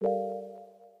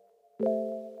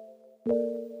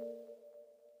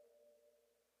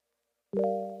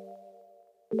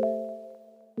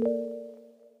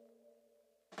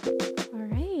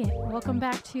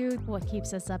back to What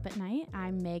Keeps Us Up at Night.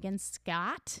 I'm Megan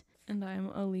Scott. And I'm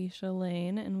Alicia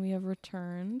Lane, and we have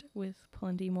returned with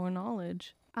plenty more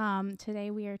knowledge.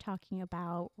 Today we are talking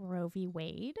about Roe v.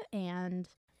 Wade and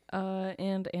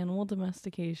animal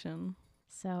domestication.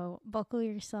 so buckle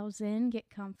yourselves in, get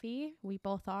comfy. We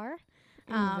both are.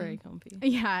 We're very comfy.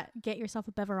 Yeah, get yourself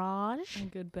a beverage. A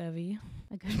good bevy.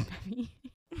 A good bevy.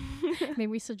 Maybe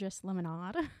we suggest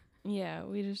lemonade. Yeah,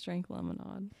 we just drank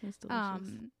lemonade. It's delicious.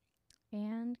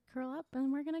 And curl up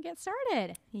and we're gonna get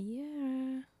started.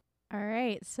 Yeah. All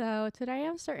right, so today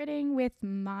I'm starting with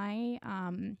my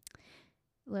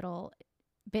little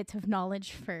bit of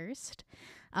knowledge first.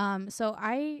 So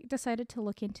I decided to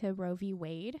look into Roe v.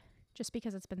 Wade just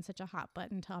because it's been such a hot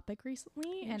button topic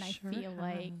recently, and I feel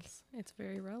like it's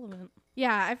very relevant.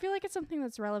 Yeah, I feel like it's something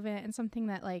that's relevant and something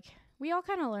that like we all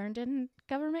kind of learned in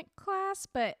government class,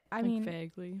 but I mean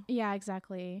vaguely. Yeah,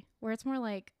 exactly. Where it's more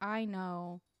like I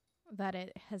know that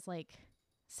it has like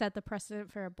set the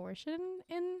precedent for abortion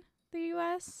in the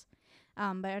US,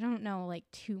 but I don't know like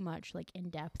too much like in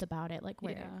depth about it, like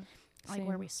where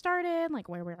where we started, like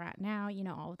where we're at now, you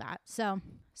know, all of that. So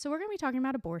we're gonna be talking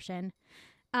about abortion.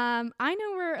 I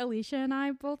know where Alicia and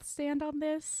I both stand on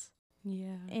this.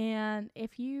 Yeah. And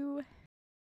if you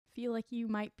feel like you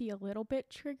might be a little bit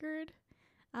triggered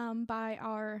by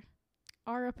our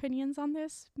opinions on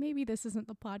this, maybe this isn't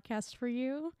the podcast for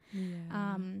you.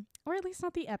 Yeah. Or at least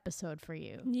not the episode for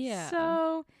you. Yeah.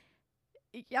 So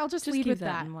I'll just lead with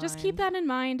that. Just keep that in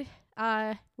mind.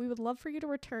 We would love for you to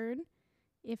return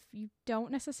if you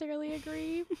don't necessarily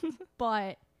agree,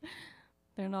 but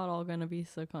they're not all going to be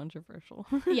so controversial.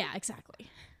 Yeah, exactly.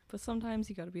 But sometimes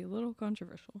you got to be a little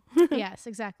controversial. Yes,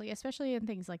 exactly. Especially in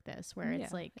things like this where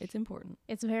it's like it's important.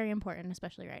 It's very important,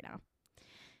 especially right now.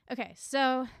 Okay,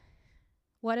 so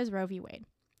what is Roe v. Wade?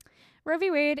 Roe v.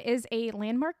 Wade is a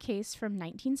landmark case from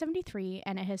 1973,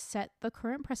 and it has set the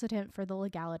current precedent for the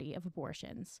legality of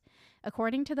abortions.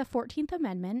 According to the 14th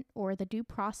Amendment, or the Due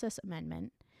Process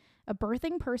Amendment, a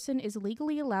birthing person is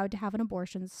legally allowed to have an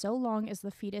abortion so long as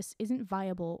the fetus isn't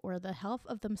viable or the health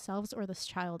of themselves or this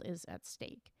child is at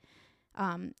stake.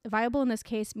 Viable in this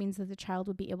case means that the child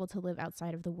would be able to live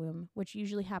outside of the womb, which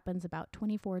usually happens about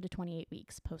 24 to 28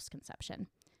 weeks post-conception.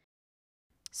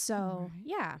 So,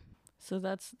 yeah. So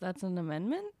that's an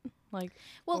amendment?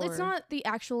 It's not the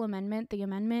actual amendment. The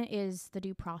amendment is the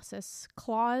Due Process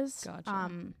Clause. Gotcha.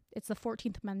 It's the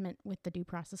 14th Amendment with the Due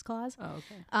Process Clause. Oh,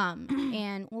 okay.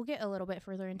 And we'll get a little bit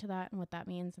further into that and what that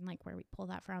means and like where we pull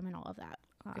that from and all of that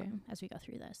as we go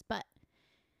through this. But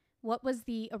what was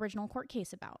the original court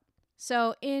case about?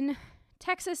 So in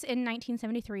Texas in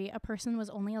 1973, a person was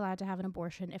only allowed to have an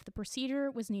abortion if the procedure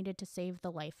was needed to save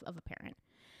the life of a parent.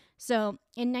 So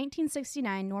in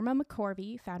 1969, Norma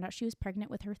McCorvey found out she was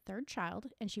pregnant with her third child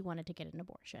and she wanted to get an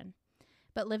abortion.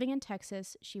 But living in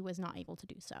Texas, she was not able to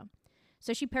do so.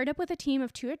 So she paired up with a team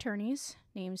of 2 attorneys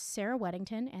named Sarah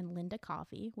Weddington and Linda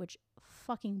Coffey, which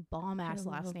fucking bomb-ass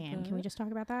last name. That. Can we just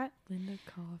talk about that? Linda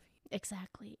Coffey.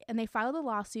 Exactly. And they filed a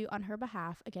lawsuit on her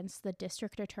behalf against the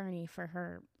district attorney for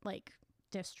her,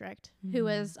 district, who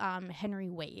was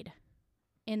Henry Wade.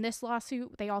 In this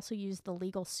lawsuit, they also used the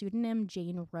legal pseudonym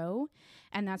Jane Roe,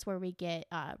 and that's where we get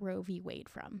Roe v. Wade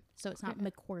from. So it's not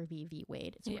McCorvey v.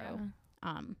 Wade, it's Roe.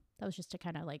 That was just to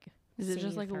kind of Is it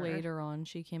just her. Later on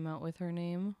she came out with her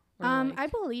name? I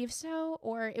believe so,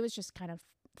 or it was just kind of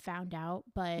found out,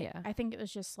 but I think it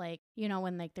was just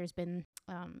when there's been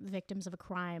victims of a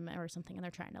crime or something and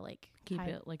they're trying to keep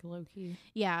it low key.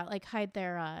 Yeah, hide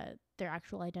their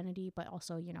actual identity, but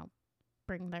also,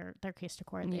 bring their case to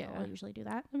court. They will usually do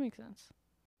that. That makes sense.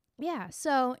 Yeah,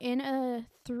 so in a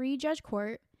 3-judge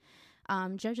court,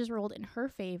 judges ruled in her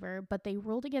favor, but they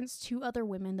ruled against 2 other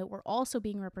women that were also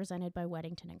being represented by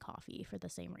Weddington and Coffey for the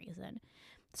same reason.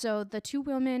 So the 2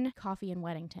 women, Coffey and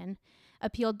Weddington,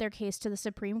 appealed their case to the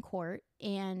Supreme Court,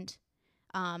 and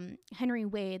Henry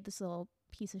Wade, this little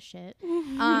piece of shit,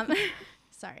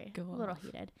 sorry, a little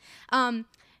heated,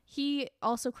 he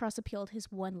also cross-appealed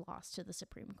his one loss to the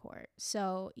Supreme Court.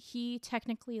 So he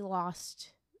technically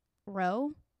lost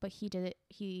Roe, but he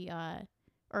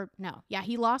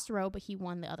lost Roe, but he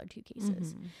won the other 2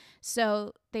 cases. Mm-hmm.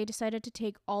 So they decided to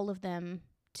take all of them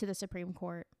to the Supreme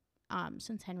Court,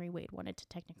 since Henry Wade wanted to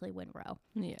technically win Roe.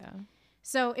 Yeah.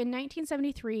 So in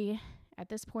 1973, at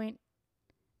this point,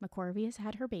 McCorvey has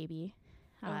had her baby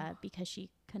because she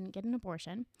couldn't get an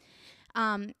abortion.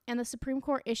 And the Supreme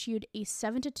Court issued a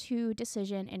 7-2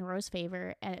 decision in Roe's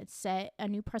favor, and it set a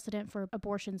new precedent for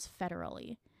abortions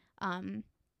federally.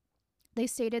 They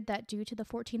stated that due to the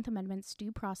 14th Amendment's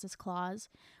Due Process Clause,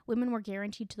 women were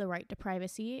guaranteed to the right to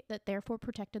privacy that therefore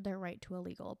protected their right to a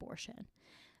legal abortion.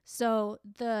 So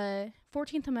the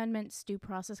 14th Amendment's due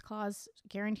process clause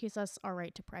guarantees us our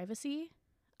right to privacy.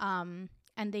 And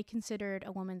they considered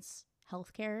a woman's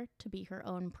health care to be her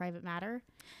own private matter.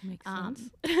 Makes sense.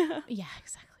 Yeah,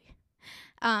 exactly.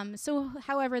 So,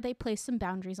 however, they placed some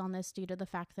boundaries on this due to the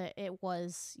fact that it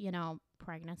was,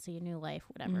 pregnancy, new life,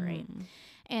 whatever, right?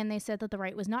 And they said that the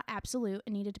right was not absolute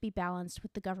and needed to be balanced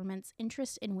with the government's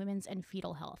interest in women's and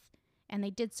fetal health. And they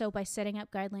did so by setting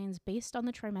up guidelines based on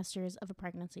the trimesters of a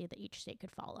pregnancy that each state could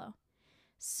follow.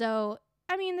 So,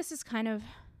 I mean, this is kind of,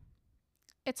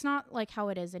 it's not like how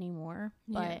it is anymore,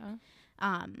 but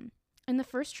in the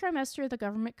first trimester, the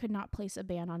government could not place a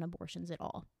ban on abortions at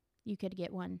all. You could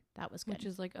get one. That was good. Which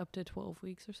is like up to 12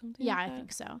 weeks or something? Yeah, like I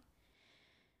think so.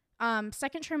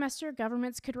 Second trimester,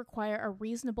 governments could require a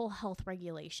reasonable health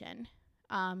regulation.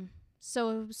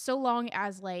 So long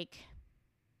as like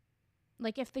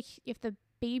if the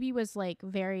baby was like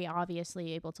very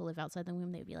obviously able to live outside the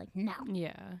womb, they'd be like, no.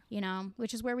 Yeah.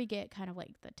 Which is where we get kind of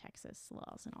like the Texas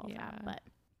laws and all of that. But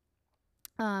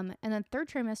and then third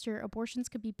trimester, abortions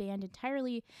could be banned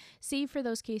entirely, save for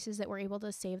those cases that were able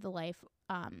to save the life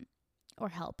or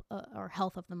help or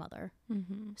health of the mother.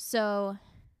 So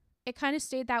it kind of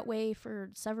stayed that way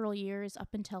for several years up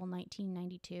until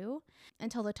 1992,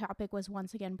 until the topic was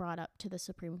once again brought up to the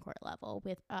Supreme Court level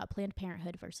with Planned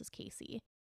Parenthood versus Casey.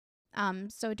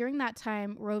 So during that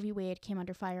time, Roe v. Wade came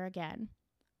under fire again.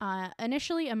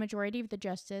 Initially, a majority of the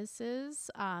justices,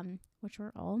 which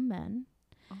were all men,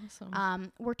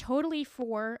 were totally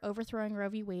for overthrowing Roe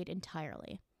v. Wade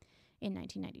entirely in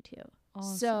 1992.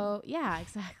 Awesome. So, yeah,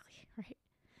 exactly. Right.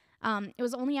 It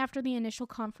was only after the initial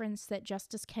conference that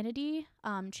Justice Kennedy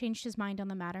changed his mind on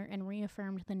the matter and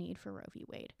reaffirmed the need for Roe v.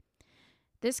 Wade.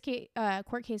 This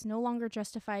court case no longer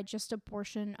justified just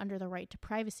abortion under the right to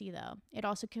privacy, though. It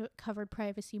also covered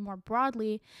privacy more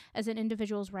broadly as an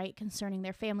individual's right concerning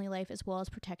their family life, as well as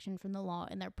protection from the law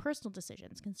in their personal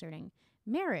decisions concerning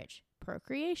marriage,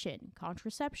 procreation,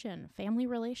 contraception, family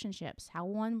relationships, how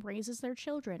one raises their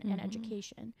children, and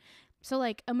education. So,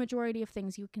 like, a majority of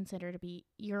things you consider to be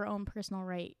your own personal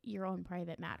right, your own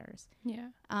private matters. Yeah.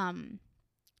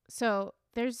 So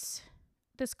there's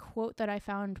this quote that I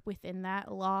found within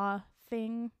that law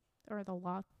thing, or the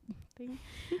law thing,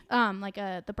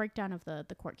 the breakdown of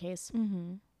the court case.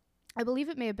 I believe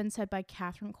it may have been said by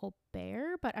Catherine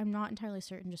Colbert, but I'm not entirely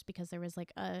certain, just because there was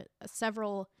like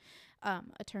several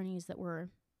attorneys that were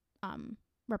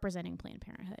representing Planned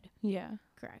Parenthood. Yeah.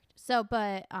 Correct. So,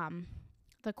 but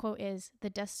the quote is, "The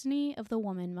destiny of the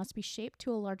woman must be shaped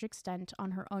to a large extent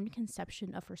on her own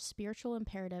conception of her spiritual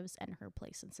imperatives and her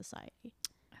place in society."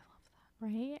 I love that.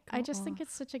 Right? I just think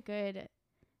it's such a good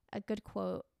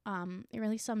quote. It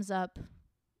really sums up,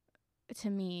 to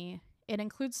me, it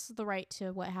includes the right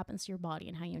to what happens to your body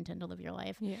and how you intend to live your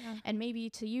life. Yeah. And maybe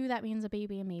to you that means a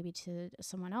baby, and maybe to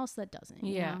someone else that doesn't.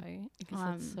 Yeah. Because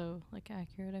that's so like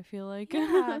accurate, I feel like.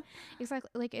 Yeah, exactly.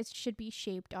 Like, it should be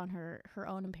shaped on her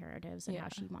own imperatives and how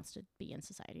she wants to be in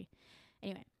society.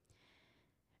 Anyway,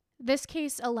 this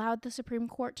case allowed the Supreme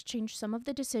Court to change some of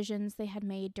the decisions they had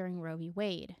made during Roe v.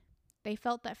 Wade. They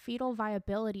felt that fetal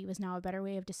viability was now a better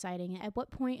way of deciding at what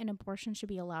point an abortion should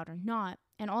be allowed or not.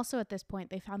 And also at this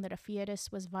point, they found that a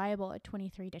fetus was viable at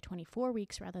 23 to 24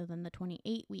 weeks rather than the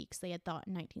 28 weeks they had thought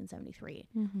in 1973.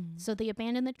 So they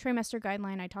abandoned the trimester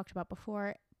guideline I talked about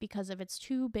before because of its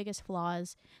two biggest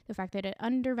flaws: the fact that it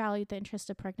undervalued the interest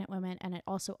of pregnant women, and it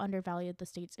also undervalued the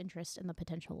state's interest in the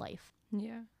potential life.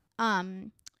 Yeah.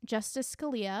 Justice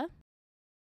Scalia,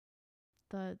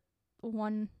 the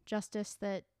one justice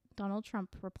that Donald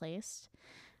Trump replaced.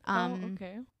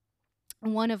 Okay.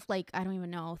 One of, like, I don't even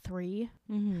know, 3.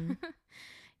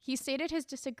 He stated his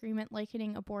disagreement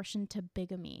likening abortion to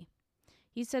bigamy.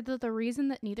 He said that the reason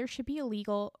that neither should be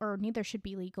legal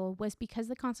was because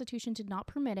the Constitution did not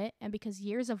permit it, and because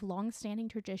years of long-standing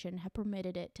tradition had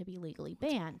permitted it to be legally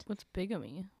banned. What's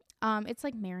bigamy? It's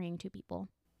like marrying 2 people.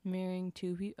 Marrying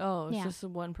 2 people? Oh, it's Yeah. just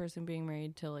one person being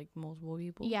married to like multiple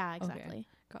people? Yeah, exactly.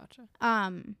 Okay. Gotcha.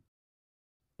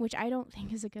 Which I don't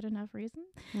think is a good enough reason.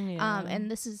 Yeah.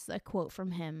 And this is a quote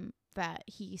from him that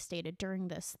he stated during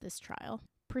this trial.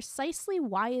 "Precisely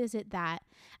why is it that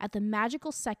at the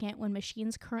magical second when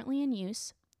machines currently in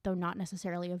use, though not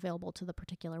necessarily available to the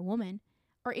particular woman,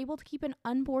 are able to keep an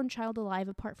unborn child alive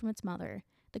apart from its mother,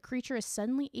 the creature is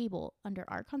suddenly able, under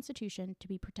our Constitution, to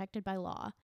be protected by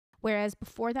law, whereas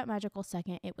before that magical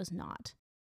second it was not?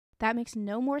 That makes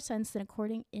no more sense than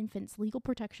according infants legal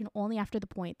protection only after the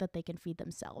point that they can feed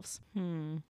themselves."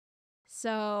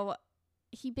 So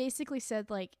he basically said,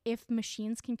 like, if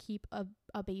machines can keep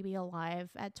a baby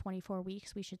alive at 24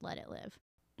 weeks, we should let it live.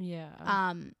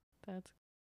 Yeah. That's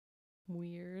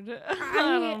weird. I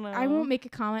don't know. I won't make a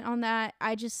comment on that.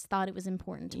 I just thought it was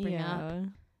important to bring up.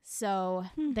 So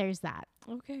there's that.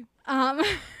 Okay. Love.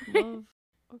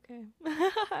 Okay.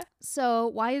 So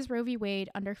why is Roe v. Wade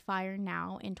under fire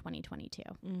now in 2022?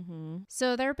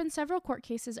 So there have been several court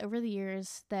cases over the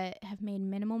years that have made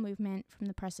minimal movement from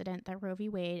the precedent that Roe v.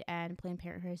 Wade and Planned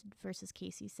Parenthood versus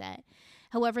Casey set.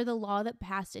 However, the law that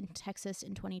passed in Texas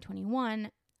in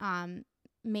 2021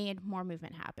 made more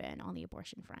movement happen on the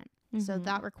abortion front. So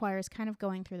that requires kind of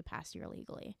going through the past year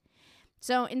legally.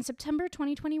 So in September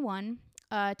 2021,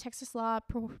 Texas law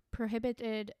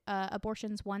prohibited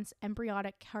abortions once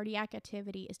embryonic cardiac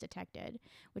activity is detected,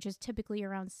 which is typically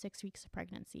around 6 weeks of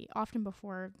pregnancy, often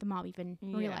before the mom even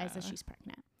realizes she's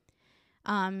pregnant.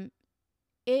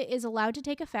 It is allowed to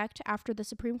take effect after the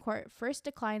Supreme Court first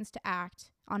declines to act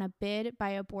on a bid by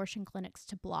abortion clinics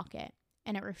to block it,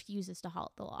 and it refuses to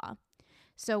halt the law.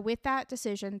 So with that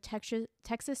decision,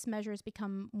 Texas measures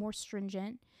become more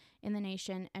stringent in the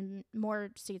nation, and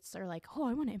more states are like, oh,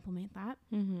 I want to implement that.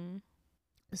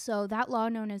 So that law,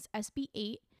 known as SB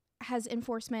 8, has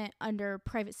enforcement under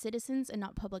private citizens and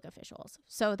not public officials.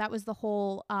 So that was the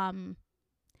whole,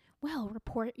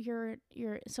 report your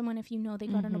someone if you know they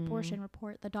got an abortion,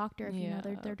 report the doctor if you know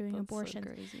they're doing abortions.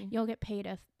 So you'll get paid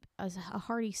a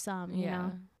hearty sum, you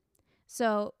know.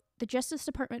 So the Justice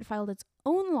Department filed its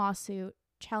own lawsuit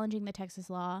challenging the Texas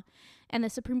law, and the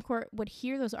Supreme Court would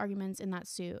hear those arguments in that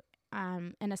suit,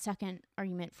 and a second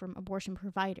argument from abortion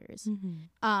providers.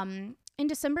 In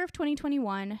December of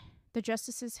 2021, the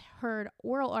justices heard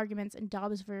oral arguments in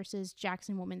Dobbs versus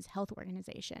Jackson Women's Health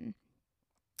Organization.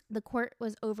 The court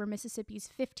was over Mississippi's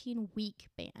 15-week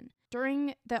ban.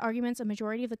 During the arguments, a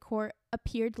majority of the court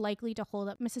appeared likely to hold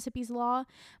up Mississippi's law,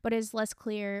 but it is less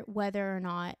clear whether or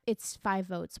not its 5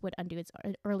 votes would undo its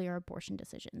earlier abortion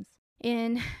decisions.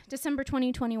 In December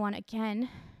 2021, again,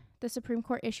 the Supreme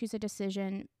Court issues a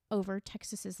decision over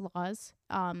Texas's laws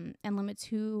and limits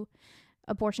who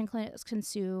abortion clinics can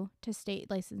sue to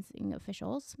state licensing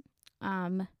officials.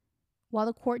 While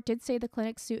the court did say the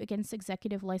clinic's suit against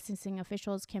executive licensing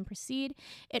officials can proceed,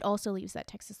 it also leaves that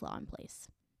Texas law in place.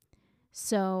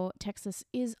 So Texas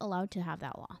is allowed to have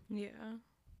that law.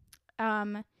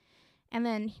 And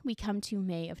then we come to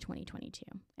May of 2022.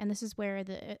 And this is where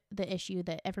the issue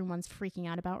that everyone's freaking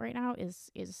out about right now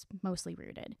is mostly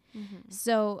rooted.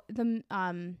 So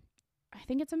I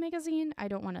think it's a magazine. I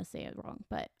don't want to say it wrong,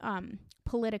 but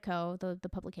Politico, the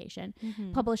publication,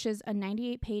 publishes a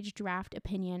 98-page draft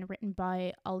opinion written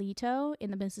by Alito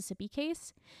in the Mississippi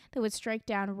case that would strike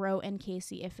down Roe and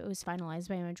Casey if it was finalized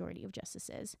by a majority of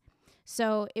justices.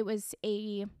 So it was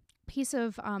a piece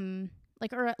of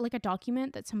like a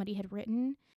document that somebody had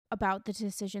written about the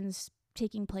decisions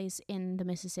taking place in the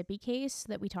Mississippi case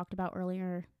that we talked about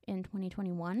earlier in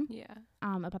 2021.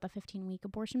 About the 15-week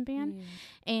abortion ban.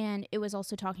 And it was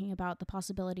also talking about the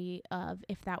possibility of,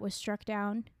 if that was struck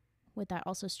down, would that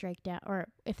also strike down, or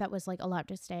if that was like allowed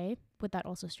to stay, would that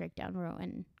also strike down Roe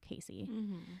and Casey?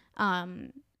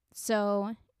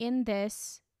 So in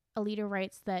this, Alito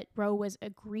writes that Roe was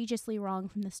egregiously wrong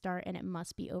from the start and it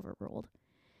must be overruled.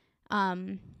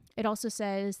 It also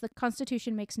says the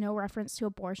Constitution makes no reference to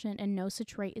abortion and no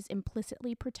such right is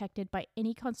implicitly protected by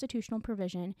any constitutional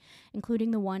provision,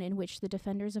 including the one in which the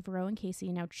defenders of Roe and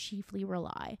Casey now chiefly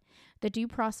rely. The Due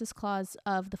Process Clause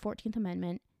of the 14th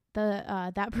Amendment,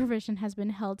 that provision has been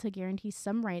held to guarantee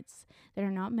some rights that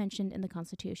are not mentioned in the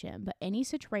Constitution, but any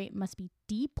such right must be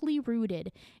deeply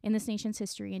rooted in this nation's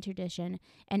history and tradition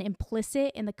and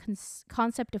implicit in the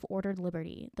concept of ordered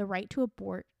liberty. The right to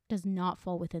abort does not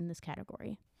fall within this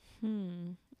category.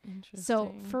 Interesting.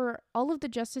 So for all of the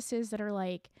justices that are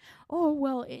like, oh,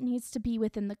 well, it needs to be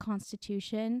within the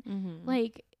Constitution,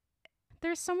 like,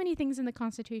 there's so many things in the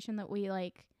Constitution that we,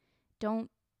 like,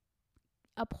 don't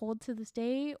uphold to this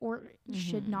day or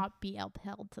should not be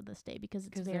upheld to this day because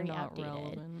it's very outdated.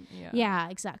 Relevant. Yeah,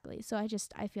 exactly. So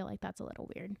I feel like that's a little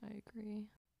weird. I agree.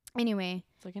 Anyway.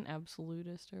 It's like an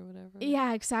absolutist or whatever.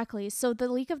 Yeah, exactly. So the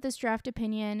leak of this draft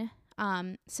opinion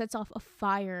sets off a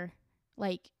fire.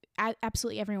 Like,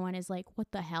 absolutely everyone is like,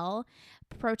 what the hell?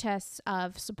 Protests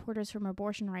of supporters from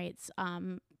abortion rights,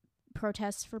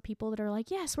 protests for people that are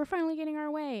like, yes, we're finally getting our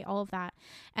way, all of that.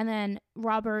 And then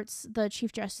Roberts, the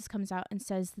Chief Justice, comes out and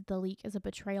says that the leak is a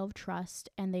betrayal of trust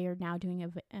and they are now doing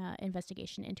an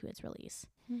investigation into its release.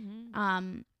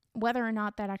 Whether or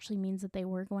not that actually means that they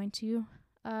were going to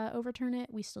overturn it,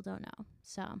 we still don't know.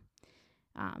 So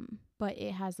but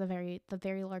it has the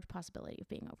very large possibility of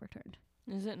being overturned.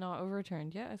 Is it not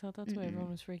overturned yet? I thought that's what everyone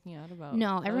was freaking out about.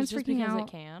 No, everyone's freaking out. It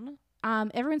can.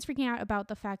 Everyone's freaking out about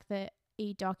the fact that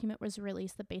a document was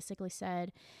released that basically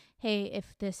said, hey,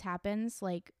 if this happens,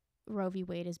 like Roe v.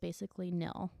 Wade is basically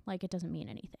nil. Like it doesn't mean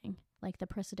anything. Like the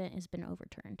precedent has been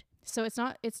overturned. So it's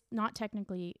not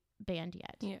technically banned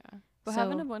yet. Yeah. But So-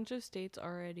 haven't a bunch of states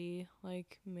already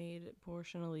like made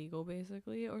abortion illegal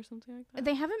basically or something like that?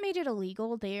 They haven't made it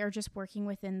illegal. They are just working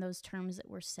within those terms that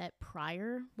were set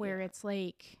prior, where Yeah. it's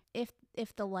like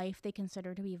if the life they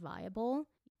consider to be viable,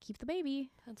 keep the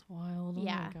baby. That's wild.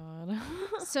 Yeah. Oh my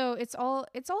god. So it's all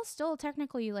still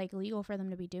technically like legal for them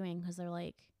to be doing because they're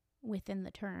like within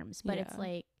the terms. But it's Yeah.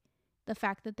 like the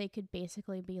fact that they could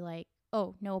basically be like,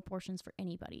 oh, no abortions for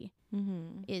anybody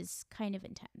Mhm. is kind of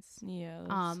intense. Yeah,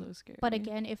 that's so scary. But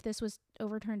again, if this was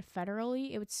overturned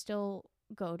federally, it would still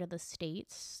go to the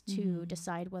states to Mhm.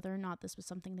 decide whether or not this was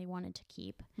something they wanted to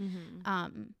keep.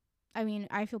 Mhm. I mean,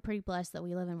 I feel pretty blessed that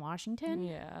we live in Washington.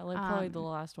 Yeah, like probably the um,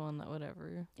 last one that would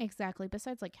ever. Exactly.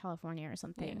 Besides like California or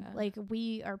something. Yeah. Like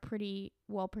we are pretty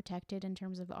well protected in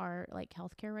terms of our like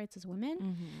healthcare rights as women.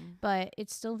 Mhm. But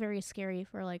it's still very scary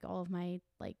for like all of my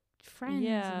like friends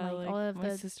Yeah, and like all of my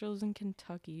the sister lives in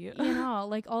Kentucky. you know,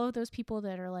 like all of those people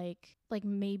that are like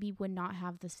maybe would not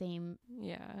have the same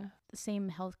Yeah.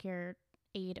 healthcare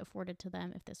aid afforded to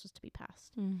them if this was to be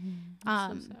passed. Mhm.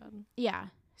 Um, So sad. Yeah.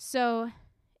 So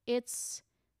it's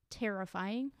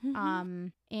terrifying.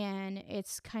 Mhm. And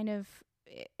it's kind of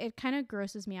it kind of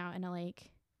grosses me out in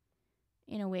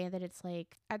a way that it's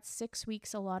like at 6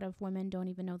 weeks a lot of women don't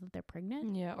even know that they're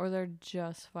pregnant. Yeah, or they're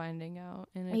just finding out,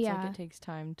 and it's Yeah. like it takes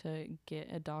time to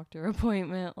get a doctor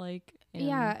appointment. Like,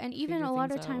 Yeah, and even figure a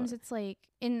lot of things times out. it's like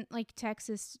in like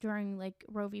Texas during like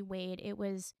Roe v. Wade, it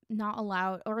was not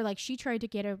allowed, or like she tried to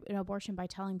get an abortion by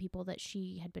telling people that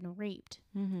she had been raped.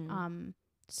 Mhm.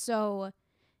 So,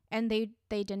 and they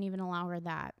didn't even allow her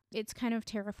that. It's kind of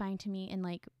terrifying to me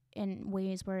in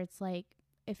ways where it's like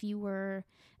if you were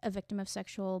a victim of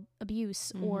sexual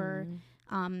abuse or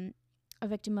Mhm. a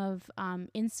victim of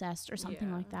incest or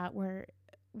something like Yeah. that,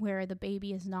 where the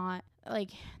baby is not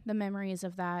like the memories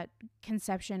of that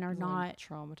conception are Like, not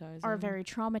traumatizing. are very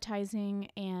traumatizing,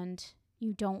 and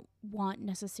you don't want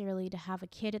necessarily to have a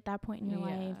kid at that point in your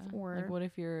life, Yeah. or like, what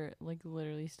if you're like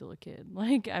literally still a kid?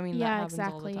 Like, I mean, Yeah, that happens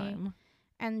all the exactly. time.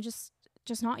 and just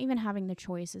not even having the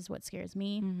choice is what scares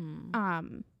me.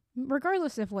 Mhm.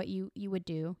 Regardless of what you would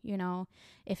do, you know,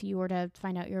 if you were to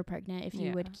find out you were pregnant, if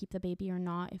you would Yeah. keep the baby or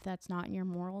not, if that's not in your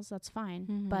morals, that's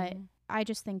fine. But Mhm. I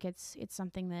just think it's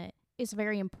something that is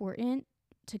very important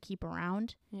to keep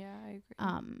around, Yeah, I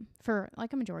agree. for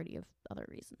like a majority of other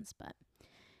reasons. But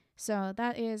so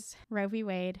that is Roe v.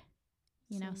 Wade,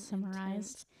 Some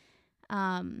summarized.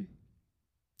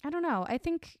 I don't know.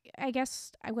 I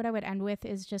guess what I would end with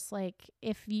is just like,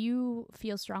 if you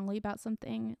feel strongly about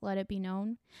something, let it be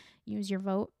known. Use your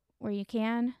vote where you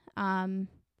can.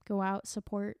 Go out,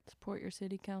 support Support your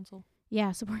city council.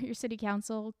 support your city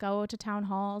council. Go to town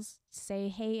halls. Say,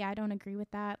 hey, I don't agree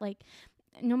with that. Like,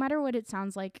 no matter what it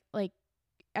sounds like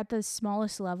at the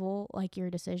smallest level, like your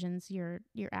decisions, your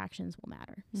actions will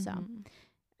matter. So,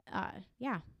 Mhm.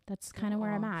 yeah, that's Go kind of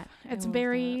where I'm off. at. I It's love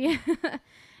very, it's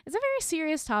a very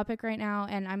serious topic right now,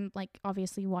 and I'm like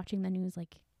obviously watching the news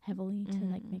like heavily to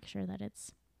like Mhm. make sure that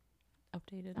it's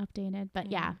Updated. updated.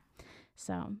 But yeah,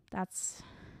 so that's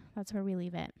where we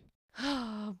leave it.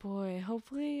 Oh boy,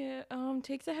 hopefully it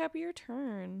takes a happier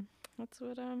turn. That's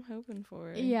what I'm hoping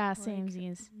for. Yeah, Like,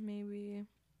 samesies.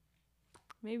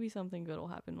 maybe something good will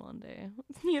happen one day.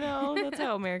 You know, that's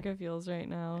how America feels right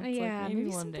now. It's Yeah, like maybe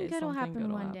one something day good will something happen good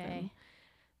will one happen. day.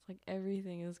 It's like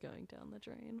everything is going down the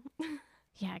drain.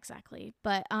 Yeah, exactly.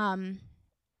 But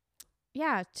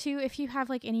yeah, if you have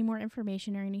like any more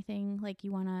information or anything like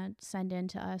you want to send in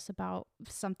to us about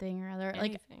something or other,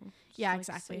 like Anything. Just, yeah, like,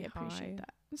 exactly. say I appreciate hi.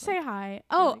 that. Say hi.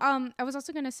 feel Oh, like- I was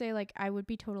also gonna say like I would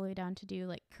be totally down to do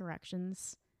like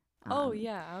corrections. Oh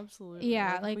yeah, absolutely.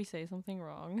 yeah, Like, like- if we say something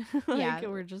wrong. Yeah.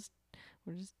 we're just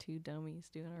two dummies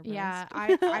doing our best. Yeah,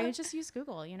 I just use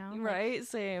Google, you know. like- Right,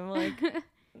 same. Like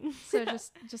so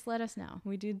just let us know.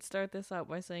 we did start this out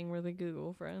by saying we're the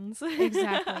Google friends.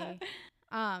 Exactly.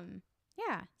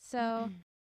 Yeah. So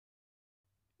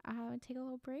take a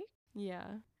little break. Yeah.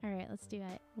 All right, let's do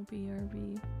it. We'll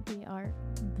BRB.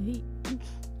 BRB.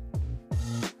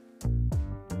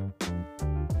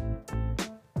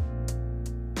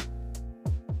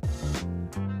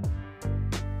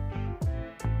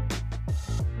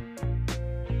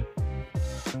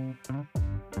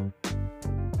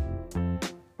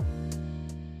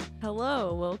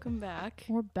 Hello, welcome back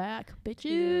We're back, to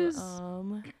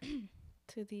bitches.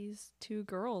 to these two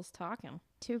girls talking.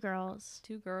 Two girls.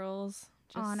 Two girls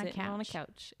just On a sitting on a couch.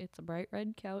 couch. It's a bright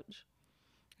red couch.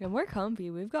 And we're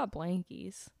comfy. We've got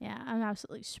blankies. Yeah, I'm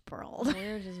absolutely sprawled.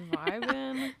 We're just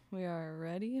vibing. We are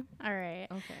ready. All right.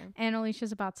 Okay. And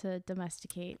Alicia's about to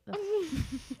domesticate the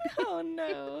Oh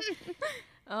no.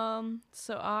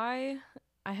 So I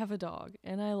have a dog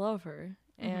and I love her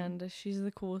and she's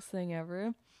the coolest thing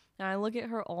ever. And I look at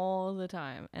her all the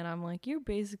time and I'm like, you're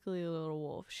basically a little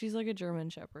wolf. She's like a German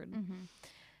Shepherd.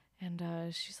 And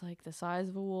she's like the size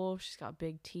of a wolf. She's got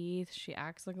big teeth. She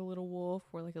acts like a little wolf.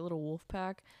 We're like a little wolf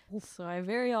pack. So I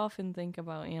very often think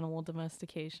about animal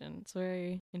domestication. It's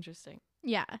very interesting.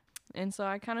 Yeah. And so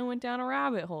I kind of went down a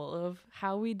rabbit hole of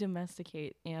how we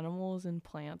domesticate animals and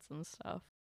plants and stuff.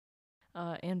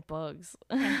 And bugs.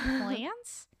 And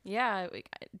plants? Yeah,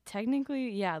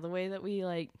 technically, yeah, the way that we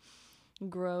like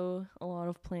grow a lot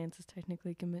of plants is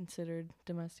technically considered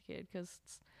domesticated because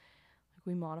it's like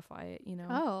we modify it, you know.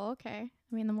 Oh, okay.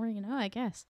 I mean, the more you know, I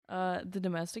guess. The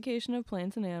domestication of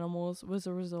plants and animals was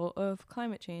a result of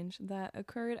climate change that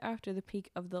occurred after the peak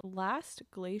of the last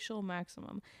glacial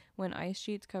maximum, when ice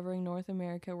sheets covering North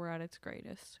America were at its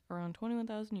greatest, around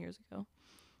 21,000 years ago,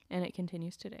 and it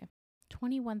continues today.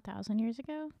 21,000 years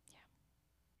ago? Yeah.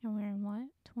 And we're in what?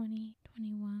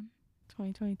 2021?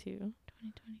 2022.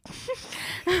 2020.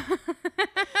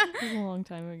 It was a long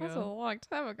time ago. That's a long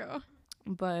time ago.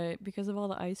 But because of all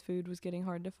the ice, food was getting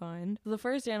hard to find. The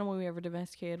first animal we ever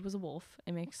domesticated was a wolf.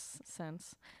 It makes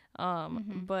sense.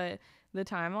 But the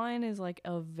timeline is like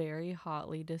a very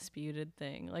hotly disputed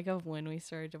thing, like of when we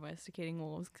started domesticating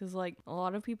wolves. Because like a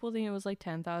lot of people think it was like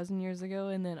 10,000 years ago,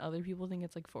 and then other people think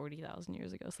it's like 40,000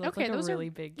 years ago. So that's like a really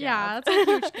big gap. Yeah, that's a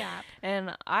huge gap.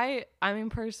 And I mean,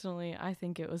 personally, I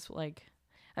think it was like,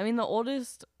 I mean, the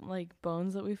oldest like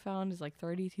bones that we found is like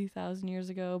 32,000 years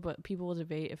ago, but people will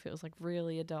debate if it was like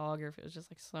really a dog or if it was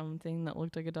just like something that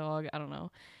looked like a dog. I don't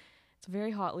know. It's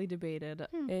very hotly debated.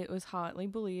 It was hotly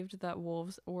believed that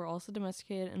wolves were also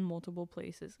domesticated in multiple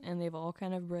places, and they've all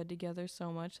kind of bred together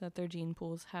so much that their gene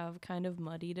pools have kind of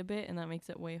muddied a bit, and that makes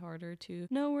it way harder to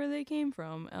know where they came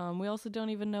from. We also don't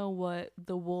even know what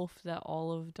the wolf that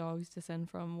all of dogs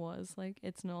descend from was. Like,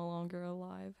 it's no longer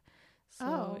alive.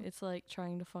 So it's like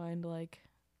trying to find like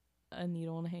a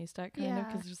needle in a haystack kind of,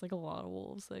 because there's like a lot of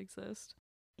wolves that exist.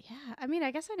 Yeah, I mean,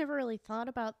 I guess I never really thought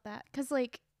about that, because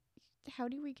like, how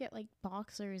do we get like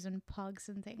boxers and pugs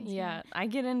and things? Yeah, I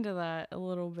get into that a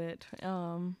little bit.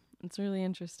 It's really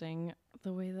interesting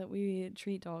the way that we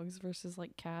treat dogs versus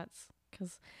like cats.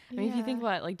 Because I mean, if you think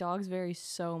about it, like dogs vary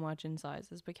so much in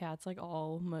sizes, but cats like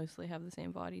all mostly have the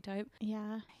same body type.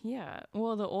 Yeah. Yeah.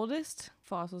 Well, the oldest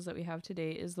fossils that we have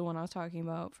today is the one I was talking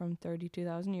about from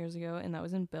 32,000 years ago, and that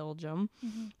was in Belgium.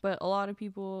 But a lot of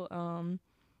people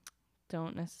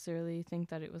don't necessarily think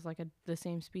that it was like the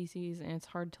same species, and it's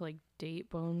hard to like date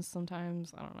bones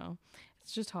sometimes. I don't know.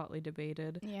 It's just hotly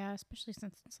debated. Yeah, especially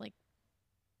since it's like,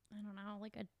 I don't know,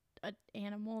 like a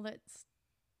animal that's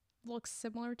looks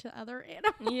similar to other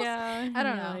animals. Yeah. I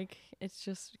don't know. Like, it's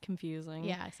just confusing.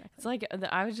 Yeah, exactly. It's like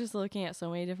I was just looking at so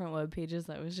many different web pages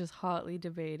that was just hotly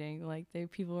debating. Like,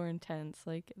 people were intense.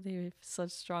 Like, they have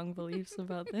such strong beliefs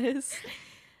about this.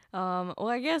 Well,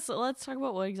 I guess let's talk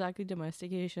about what exactly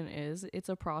domestication is. It's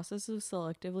a process of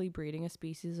selectively breeding a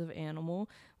species of animal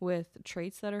with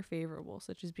traits that are favorable,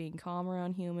 such as being calm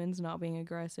around humans, not being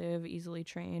aggressive, easily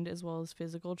trained, as well as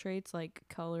physical traits like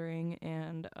coloring,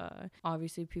 and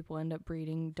obviously people end up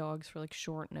breeding dogs for like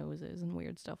short noses and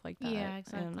weird stuff like that. Yeah,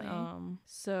 exactly.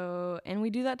 And we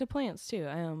do that to plants too.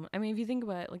 I mean, if you think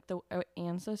about it, like the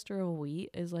ancestor of wheat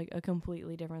is like a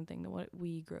completely different thing than what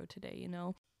we grow today, you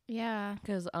know? Yeah.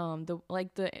 Because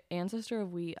the ancestor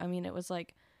of wheat, I mean, it was kind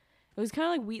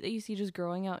of like wheat that you see just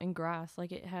growing out in grass.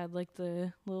 Like, it had like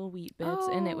the little wheat bits,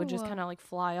 and it would just kind of like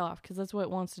fly off, because that's what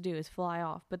it wants to do, is fly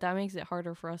off. But that makes it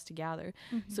harder for us to gather.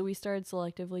 So we started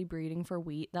selectively breeding for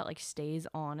wheat that like stays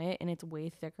on it, and it's way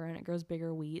thicker and it grows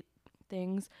bigger wheat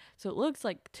things. So it looks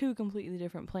like two completely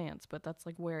different plants, but that's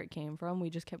like where it came from. We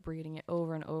just kept breeding it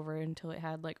over and over until it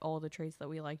had like all the traits that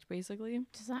we liked, basically.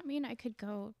 Does that mean I could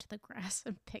go to the grass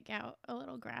and pick out a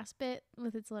little grass bit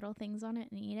with its little things on it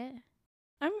and eat it?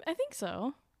 I think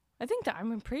so.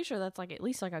 I'm pretty sure that's like at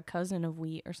least like a cousin of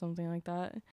wheat or something like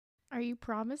that. Are you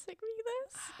promising me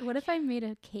this? What if I made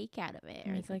a cake out of it,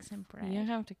 or like some bread? You don't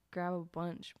have to grab a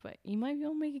bunch, but you might be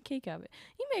able to make a cake out of it.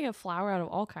 You can make a flour out of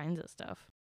all kinds of stuff.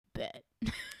 Bet.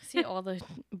 See, all the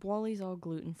Wally's all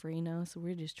gluten free now, so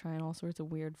we're just trying all sorts of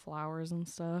weird flours and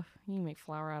stuff. You can make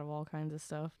flour out of all kinds of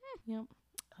stuff. Yep.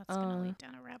 That's gonna lead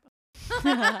down a rabbit.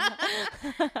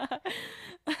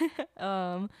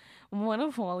 um, one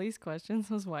of Wally's questions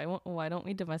was why don't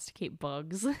we domesticate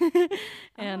bugs?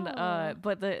 And Oh.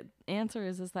 but the answer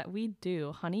is that we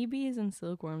do. Honeybees and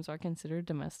silkworms are considered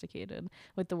domesticated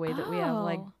with the way that we have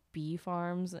like Oh. bee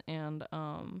farms and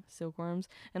silkworms,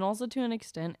 and also to an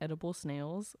extent edible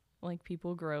snails. Like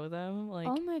people grow them like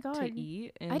Oh my god. to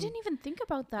eat, I and didn't even think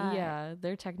about that. yeah,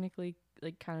 they're technically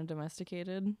like kind of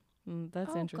domesticated.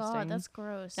 That's Oh interesting. god, that's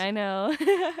gross. I know.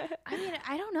 I mean,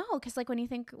 I don't know, because like when you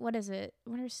think, what is it?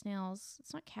 What are snails?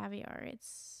 It's not caviar.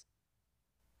 It's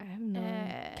I have no.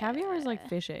 Caviar is like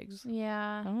fish eggs. I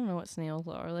yeah. don't know what snails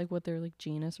are, like what their like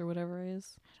genus or whatever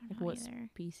is, I like don't know what either.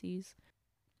 species.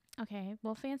 Okay,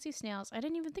 well, fancy snails. I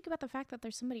didn't even think about the fact that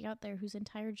there's somebody out there whose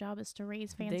entire job is to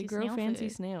raise fancy They grow snail fancy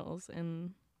food. snails,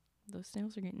 and those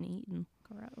snails are getting eaten.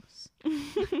 Gross.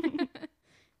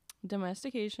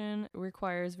 Domestication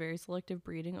requires very selective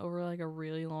breeding over like a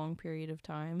really long period of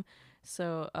time.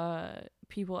 So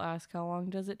people ask, how long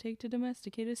does it take to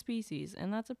domesticate a species?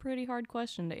 And that's a pretty hard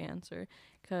question to answer,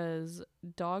 because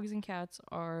dogs and cats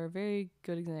are very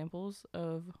good examples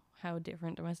of how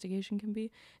different domestication can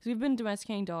be. So we've been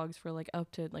domesticating dogs for like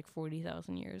up to like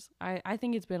 40,000 years. I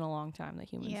think it's been a long time that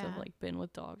humans have Yeah. like been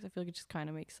with dogs. I feel like it just kind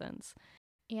of makes sense.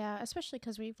 Yeah, especially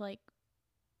because we've like,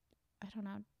 I don't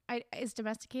know. Is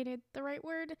domesticated the right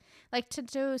word? Like to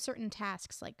do certain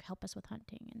tasks, like help us with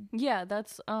hunting and Yeah,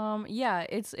 that's yeah,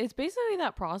 it's basically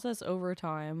that process over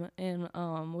time, and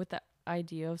with the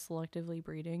idea of selectively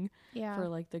breeding yeah. for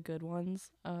like the good ones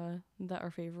that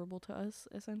are favorable to us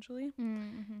essentially.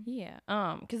 Mm-hmm. Yeah.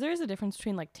 Cuz there is a difference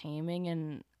between like taming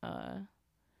and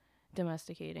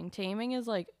domesticating. Taming is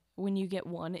like when you get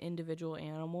one individual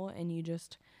animal and you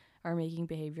just are making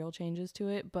behavioral changes to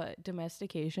it, but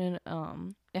domestication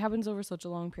it happens over such a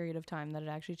long period of time that it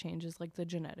actually changes like the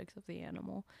genetics of the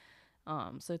animal.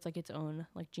 So it's like its own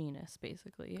like genus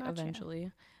basically Gotcha.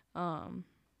 eventually.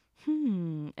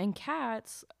 And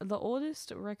cats, the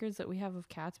oldest records that we have of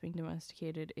cats being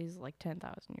domesticated is like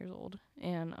 10,000 years old.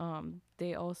 And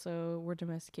they also were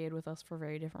domesticated with us for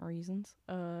very different reasons.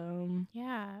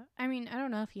 Yeah. I mean, I don't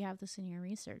know if you have this in your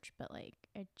research, but like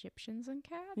Egyptians and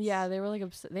cats? Yeah, they were like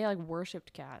they like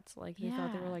worshipped cats. Like they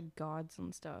thought they were Yeah. like gods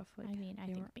and stuff. Like I mean, I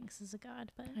they think were- Binks is a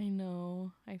god, but I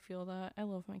know. I feel that. I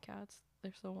love my cats.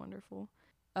 They're so wonderful.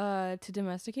 To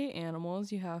domesticate animals,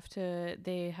 they have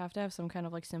to have some kind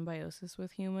of like symbiosis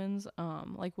with humans.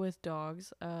 Like with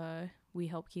dogs, we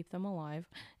help keep them alive,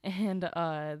 and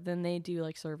then they do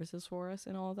like services for us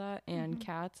and all that. And Mhm.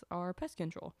 cats are pest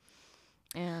control,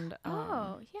 and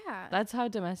oh, yeah. that's how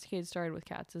domesticated started with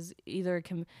cats, is either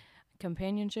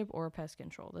companionship or pest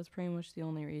control. That's pretty much the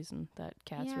only reason that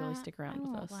cats really stick around I with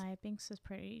won't us. lie. Binks is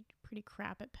pretty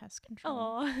crap at pest control.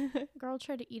 Oh, Girl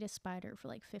tried to eat a spider for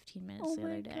like 15 minutes oh the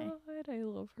my other day. god, I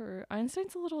love her.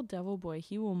 Einstein's a little devil boy.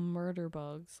 He will murder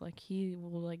bugs. Like he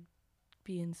will like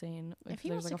be insane If he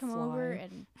there's wants like to a come fly. over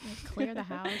and like, clear the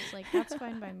house, like that's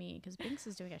fine by me, because Binks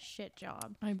is doing a shit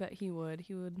job. I bet he would.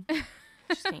 He would.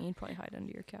 Just saying, he'd probably hide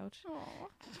under your couch. Oh,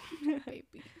 baby.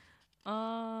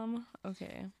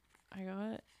 Okay, I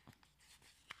got.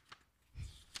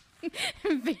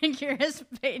 Vigorous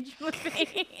page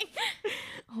flipping.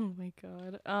 Oh my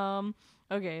god.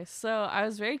 Okay, so I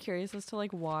was very curious as to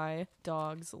like why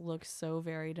dogs look so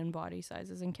varied in body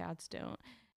sizes and cats don't.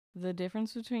 The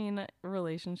difference between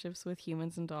relationships with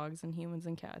humans and dogs and humans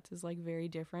and cats is like very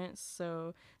different.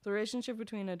 So the relationship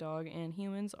between a dog and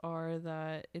humans are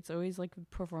that it's always like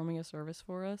performing a service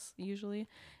for us usually,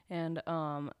 and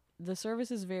the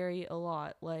services vary a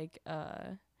lot. Like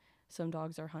some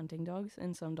dogs are hunting dogs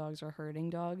and some dogs are herding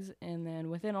dogs, and then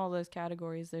within all those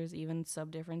categories there's even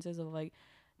sub differences of like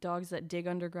dogs that dig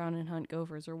underground and hunt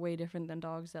gophers are way different than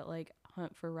dogs that like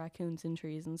hunt for raccoons in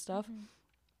trees and stuff. Mhm.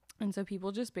 And so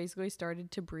people just basically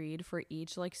started to breed for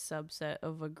each like subset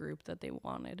of a group that they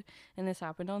wanted. And this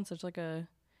happened on such like a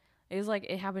it was like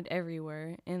it happened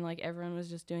everywhere, and like everyone was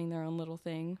just doing their own little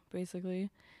thing basically.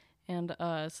 And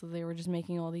so they were just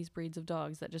making all these breeds of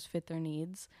dogs that just fit their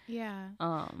needs. Yeah.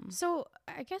 So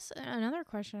I guess another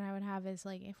question I would have is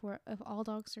like if all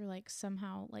dogs are like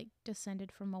somehow like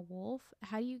descended from a wolf,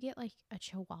 how do you get like a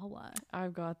Chihuahua?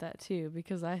 I've got that too,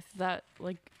 because I thought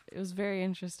like it was very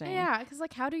interesting. Yeah, because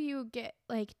like how do you get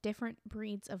like different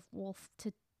breeds of wolf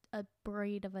to a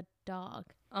breed of a dog?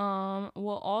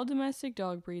 Well, all domestic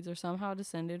dog breeds are somehow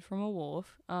descended from a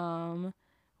wolf.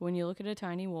 When you look at a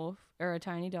tiny wolf or a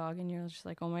tiny dog and you're just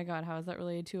like, oh my god, how is that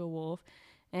related to a wolf?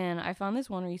 And I found this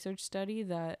one research study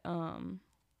that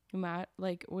Matt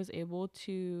like was able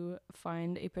to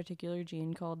find a particular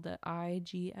gene called the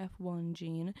IGF-1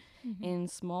 gene in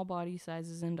small body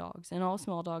sizes in dogs, and all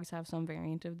small dogs have some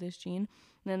variant of this gene.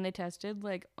 And then they tested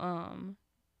like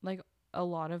a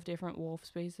lot of different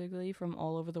wolves basically from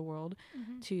all over the world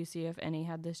to see if any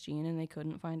had this gene, and they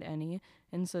couldn't find any.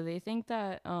 And so they think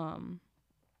that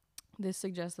this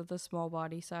suggests that the small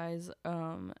body size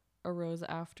arose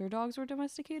after dogs were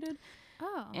domesticated.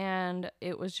 Oh. And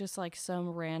it was just like some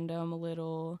random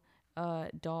little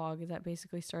dog that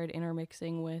basically started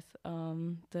intermixing with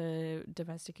the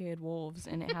domesticated wolves,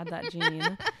 and it had that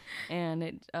gene, and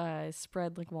it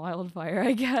spread like wildfire,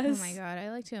 I guess. Oh my god, I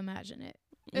like to imagine it.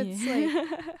 It's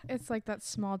like it's like that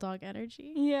small dog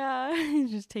energy. Yeah,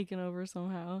 just taken over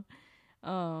somehow.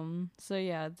 So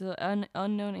yeah, the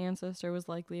unknown ancestor was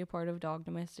likely a part of dog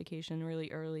domestication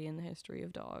really early in the history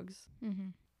of dogs.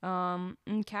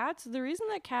 And cats, the reason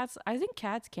that I think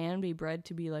cats can be bred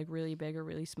to be like really big or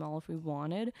really small if we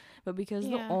wanted, but because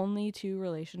the only two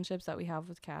relationships that we have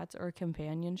with cats are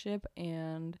companionship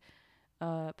and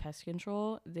pest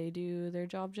control, they do their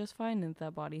job just fine at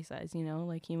that body size, you know?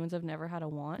 Like humans have never had a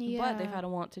want, but they've had a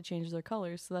want to change their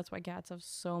colors, so that's why cats have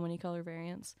so many color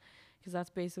variants, because that's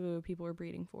basically what people are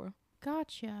breeding for.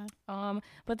 Gotcha.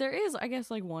 But there is, I guess,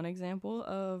 like one example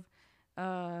of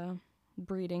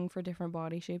breeding for different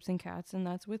body shapes in cats, and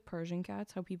that's with Persian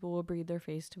cats, how people will breed their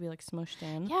face to be like smushed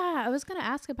in. Yeah, I was gonna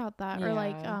ask about that. Or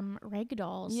like rag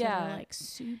dolls that are like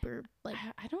super like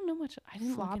I don't know much. I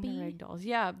didn't look into rag dolls.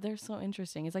 Yeah, they're so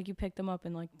interesting. It's like you pick them up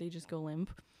and like they just go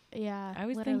limp. Yeah, I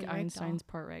always think Einstein's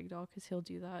part rag doll because he'll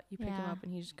do that. You pick him up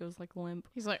and he just goes like limp.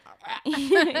 He's like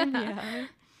yeah.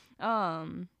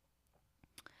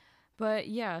 But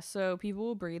yeah, so people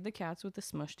will breed the cats with the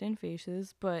smushed in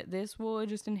faces, but this will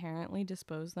just inherently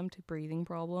dispose them to breathing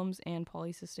problems and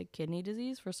polycystic kidney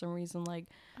disease for some reason. Like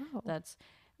that's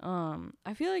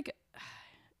I feel like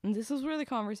this is where the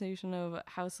conversation of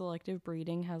how selective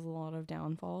breeding has a lot of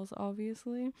downfalls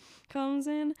obviously comes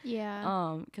in.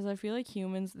 Yeah. Because I feel like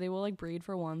humans, they will like breed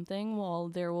for one thing while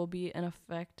there will be an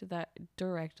effect that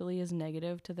directly is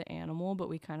negative to the animal, but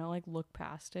we kind of like look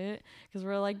past it because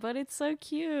we're like, but it's so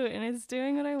cute and it's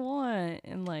doing what I want,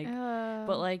 and like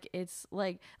but like it's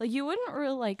like you wouldn't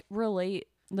really like relate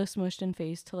the smushed in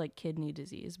face to like kidney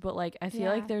disease, but like I feel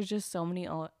like there's just so many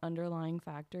underlying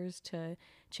factors to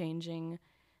changing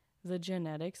the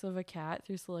genetics of a cat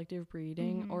through selective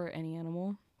breeding or any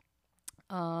animal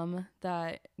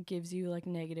that gives you like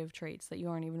negative traits that you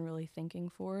aren't even really thinking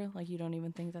for, like you don't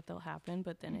even think that they'll happen,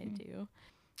 but then it do.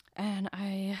 And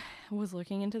I was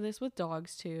looking into this with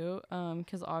dogs too,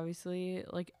 because obviously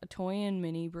like toy and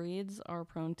mini breeds are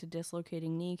prone to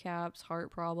dislocating kneecaps, heart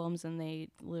problems, and they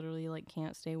literally like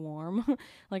can't stay warm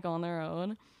like on their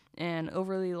own. And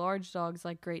overly large dogs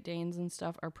like Great Danes and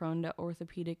stuff are prone to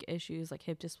orthopedic issues like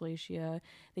hip dysplasia.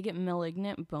 They get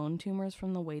malignant bone tumors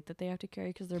from the weight that they have to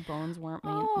carry because their bones weren't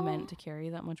meant to carry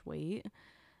that much weight.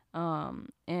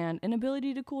 And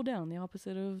inability to cool down, the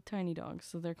opposite of tiny dogs.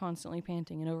 So they're constantly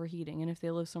panting and overheating. And if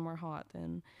they live somewhere hot,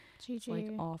 then it's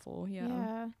like awful.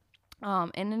 Yeah.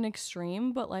 And an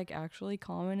extreme but like actually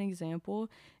common example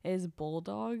is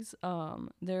bulldogs.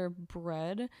 They're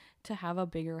bred to have a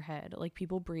bigger head. Like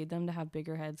people breed them to have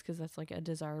bigger heads because that's like a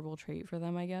desirable trait for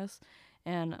them, I guess.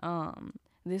 And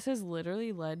this has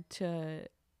literally led to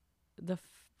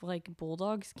like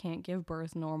bulldogs can't give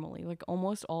birth normally. Like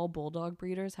almost all bulldog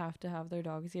breeders have to have their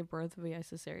dogs give birth via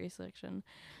cesarean section.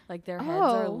 Like their heads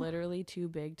are literally too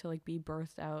big to like be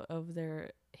birthed out of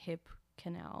their hip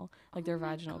canal. Like their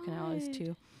vaginal canal is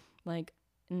too like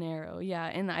narrow. Yeah,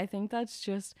 and I think that's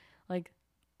just like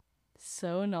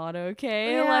so not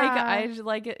okay. Like I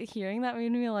like hearing that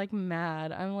made me like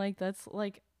mad. I'm like, that's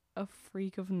like a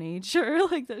freak of nature.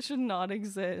 Like that should not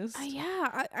exist.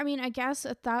 I mean, I guess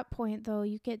at that point though,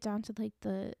 you get down to like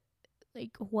the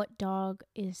like what dog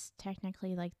is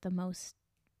technically like the most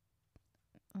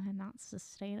not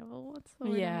sustainable. What's the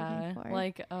word I'm looking for?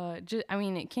 Like I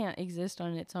mean, it can't exist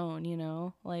on its own, you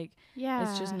know? Like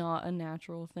it's just not a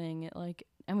natural thing. It like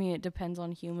I mean, it depends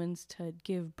on humans to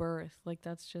give birth. Like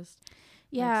that's just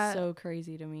like, so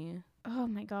crazy to me. Oh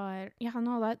my god. Yeah,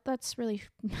 no, that's really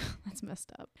that's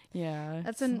messed up. Yeah.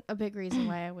 That's a big reason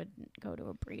why I wouldn't go to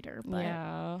a breeder. But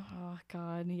yeah. Oh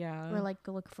god, yeah. Or like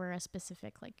look for a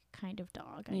specific like kind of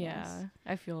dog, I guess.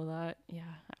 I feel that. Yeah.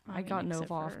 I got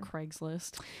Nova off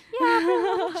Craigslist. Yeah,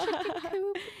 little chicken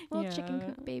coop. Little chicken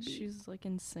coop baby. She's like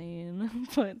insane,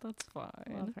 but that's fine.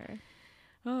 Love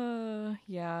her.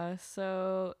 Yeah.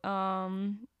 So,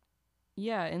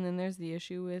 yeah, and then there's the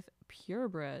issue with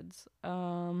purebreds.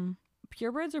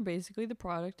 purebreds are basically the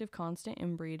product of constant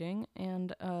inbreeding,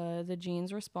 and the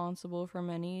genes responsible for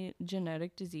many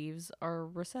genetic diseases are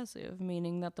recessive,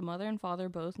 meaning that the mother and father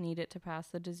both need it to pass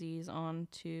the disease on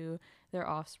to their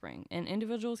offspring. And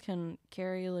individuals can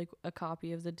carry like a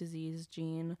copy of the disease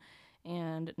gene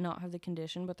and not have the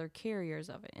condition, but they're carriers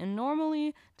of it. And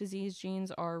normally, disease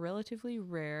genes are relatively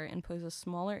rare and pose a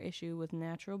smaller issue with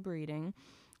natural breeding.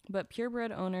 But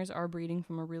purebred owners are breeding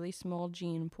from a really small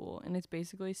gene pool, and it's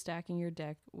basically stacking your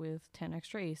deck with 10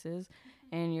 extra aces,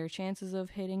 and your chances of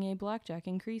hitting a blackjack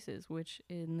increases, which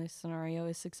in this scenario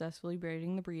is successfully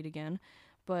breeding the breed again,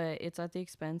 but it's at the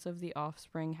expense of the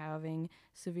offspring having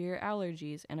severe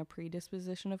allergies and a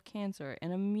predisposition of cancer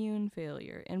and immune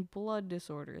failure and blood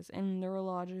disorders and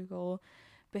neurological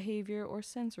behavior or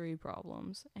sensory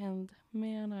problems. And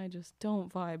man, I just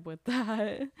don't vibe with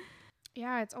that.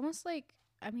 Yeah, it's almost like,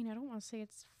 I mean, I don't want to say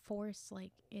it's forced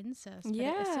like incest, but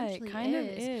Yeah, it essentially it kind of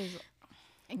is. is.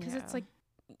 Because it's like,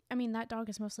 I mean, that dog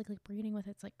is most likely breeding with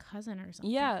its like cousin or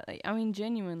something. Yeah, I mean,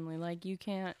 genuinely, like, you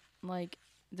can't, like,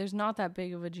 there's not that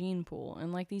big of a gene pool.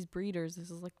 And, like, these breeders, this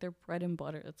is, like, their bread and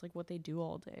butter. It's, like, what they do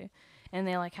all day. And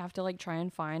they, like, have to, like, try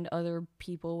and find other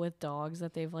people with dogs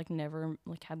that they've, like, never,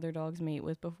 like, had their dogs mate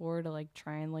with before to, like,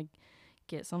 try and, like,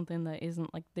 get something that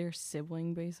isn't, like, their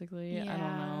sibling, basically. I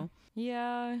don't know.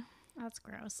 Yeah. That's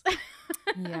gross.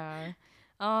 Yeah.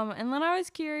 And then I was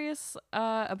curious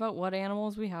about what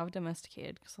animals we have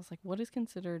domesticated, because I was like, what is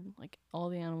considered like all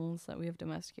the animals that we have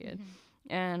domesticated?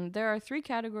 And there are 3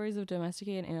 categories of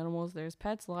domesticated animals. There's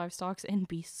pets, livestock, and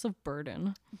beasts of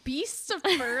burden. Beasts of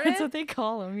burden? That's what they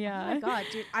call them, yeah. Oh my god,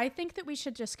 dude. I think that we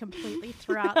should just completely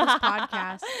throw out this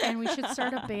podcast and we should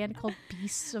start a band called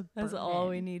Beasts of Burden. That's all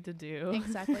we need to do.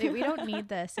 Exactly. We don't need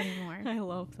this anymore. I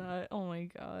love that. Oh my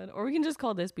god. Or we can just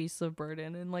call this Beasts of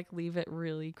Burden and like leave it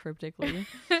really cryptically.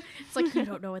 It's like, you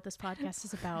don't know what this podcast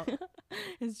is about.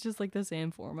 It's just like the same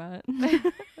format.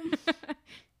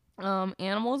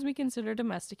 Animals we consider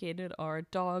domesticated are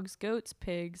dogs, goats,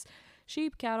 pigs,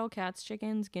 sheep, cattle, cats,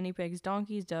 chickens, guinea pigs,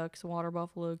 donkeys, ducks, water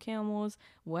buffalo, camels,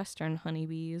 western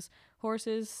honeybees,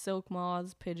 horses, silk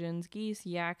moths, pigeons, geese,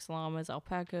 yaks, llamas,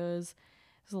 alpacas.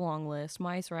 It's a long list.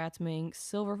 Mice, rats, minks,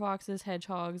 silver foxes,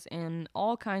 hedgehogs, and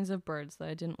all kinds of birds that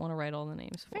I didn't want to write all the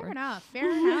names for. Fair enough. Fair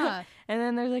enough. And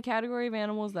then there's a category of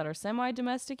animals that are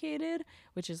semi-domesticated,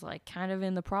 which is like kind of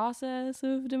in the process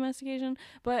of domestication.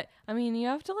 But I mean, you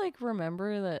have to like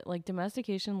remember that like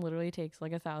domestication literally takes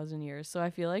like 1,000 years. So I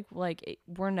feel like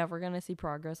we're never going to see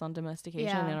progress on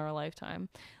domestication in our lifetime.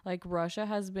 Like Russia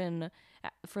has been,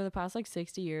 for the past like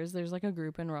 60 years, there's like a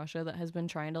group in Russia that has been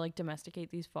trying to like domesticate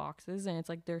these foxes, and it's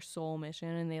like their sole mission,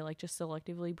 and they like just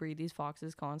selectively breed these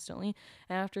foxes constantly.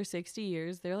 And after 60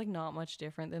 years, they're like not much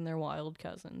different than their wild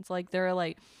cousins. Like they're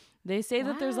like, they say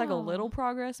that there's like a little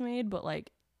progress made, but like,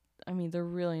 I mean, they're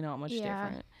really not much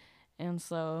different. And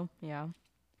so, yeah.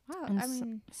 Wow. And I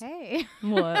mean, hey.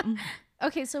 What?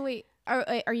 Okay, so wait.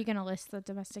 Are you gonna list the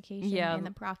domestication and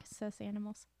the process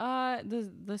animals?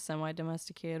 The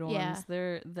semi-domesticated ones. Yeah.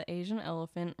 They're the Asian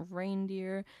elephant,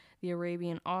 reindeer, the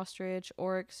Arabian ostrich,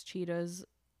 oryx, cheetahs,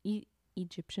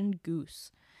 Egyptian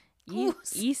goose,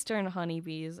 Eastern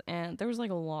honeybees, and there was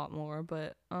like a lot more,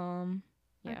 but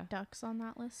yeah. Are ducks on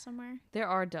that list somewhere? There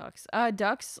are ducks.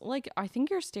 Ducks, like, I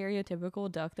think your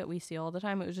stereotypical duck that we see all the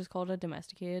time, it was just called a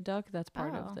domesticated duck. That's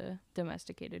part of the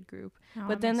domesticated group. Oh,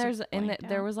 but then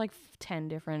there was like 10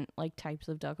 different like types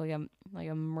of duck, like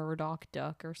a Murdoch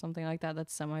duck or something like that.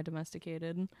 That's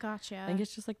semi-domesticated. Gotcha. I think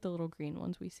it's just like the little green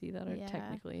ones we see that are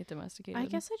technically domesticated. I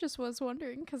guess I just was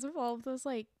wondering because of all of those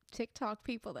like TikTok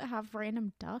people that have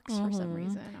random ducks for some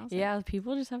reason. I was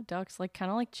people just have ducks, like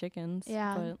kind of like chickens.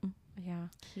 Yeah. But yeah.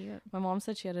 Cute. My mom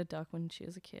said she had a duck when she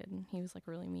was a kid, and he was like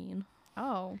really mean.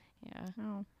 Oh. Yeah.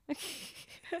 Oh.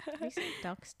 Have you seen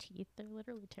ducks' teeth? They're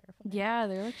literally terrifying. Yeah,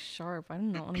 they're like sharp. I do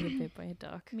not want to get bit by a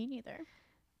duck. Me neither.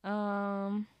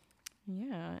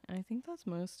 Yeah, I think that's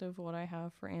most of what I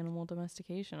have for animal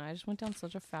domestication. I just went down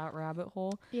such a fat rabbit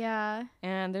hole. Yeah.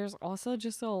 And there's also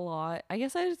just a lot. I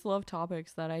guess I just love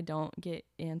topics that I don't get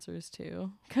answers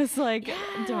to. Because, like,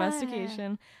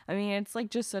 domestication, I mean, it's,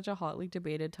 like, just such a hotly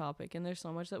debated topic. And there's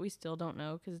so much that we still don't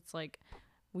know because it's, like,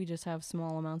 we just have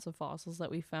small amounts of fossils that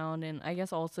we found. And I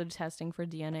guess also testing for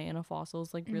DNA in a fossil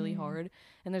is, like, really hard.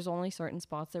 And there's only certain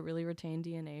spots that really retain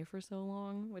DNA for so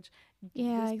long, which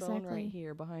this bone right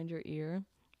here behind your ear,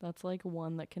 that's, like,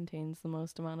 one that contains the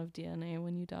most amount of DNA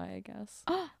when you die, I guess.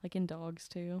 Like in dogs,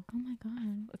 too. Oh, my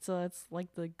God. It's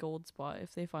like the gold spot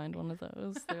if they find one of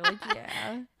those. They're like,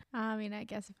 yeah. I mean, I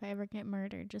guess if I ever get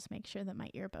murdered, just make sure that my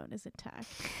ear bone is intact.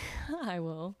 I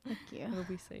will. Thank you. It'll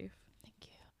be safe. Thank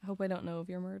you. I hope I don't know of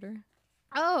your murder.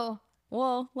 Oh.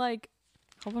 Well, like,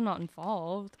 Hope I'm not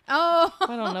involved. Oh.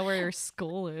 I don't know where your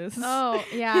skull is. Oh,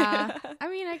 yeah. I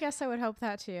mean, I guess I would hope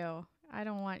that too. I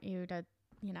don't want you to,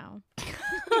 you know, go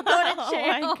to jail.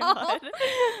 Oh my God.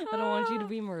 I don't want you to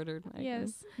be murdered, Megan.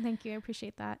 Yes. Thank you. I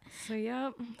appreciate that. So, yeah,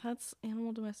 that's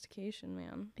animal domestication,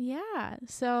 man. Yeah.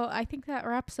 So I think that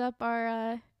wraps up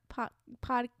our pop.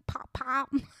 Pop.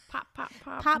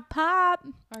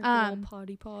 Our little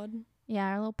potty pod. Yeah,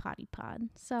 our little potty pod.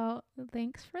 So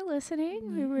thanks for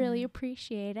listening. We really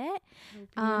appreciate it. Hope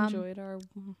you enjoyed our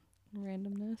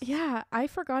randomness. Yeah, I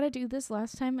forgot to do this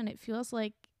last time, and it feels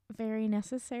like very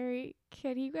necessary.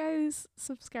 Can you guys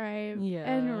subscribe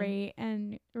and rate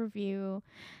and review?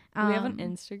 We have an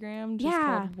Instagram just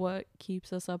called What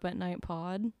Keeps Us Up at Night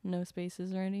Pod. No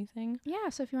spaces or anything. Yeah,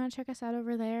 so if you want to check us out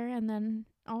over there, and then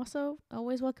also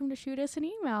always welcome to shoot us an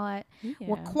email at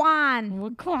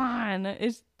Wakwan.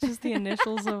 It's just the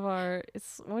initials of our.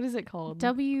 What is it called?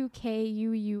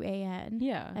 WKUUAN.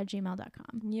 Yeah. At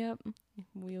gmail.com. Yep.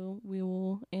 We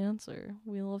will answer.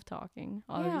 We love talking,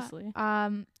 obviously.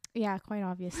 Yeah, quite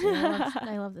obviously.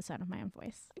 I love the sound of my own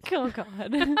voice. Oh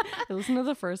God. I listened to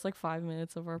the first 5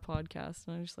 minutes of our podcast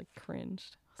and I just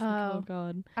cringed. Oh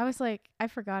God. I was like, I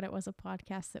forgot it was a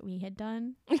podcast that we had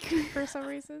done for some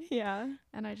reason. Yeah.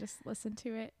 And I just listened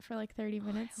to it for 30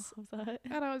 minutes. I love that.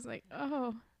 And I was like,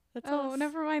 that's us.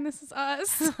 Never mind, this is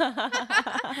us.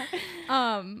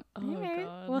 Anyway,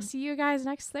 God. We'll see you guys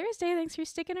next Thursday. Thanks for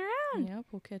sticking around. Yep,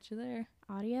 we'll catch you there.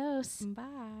 Adios.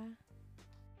 Bye.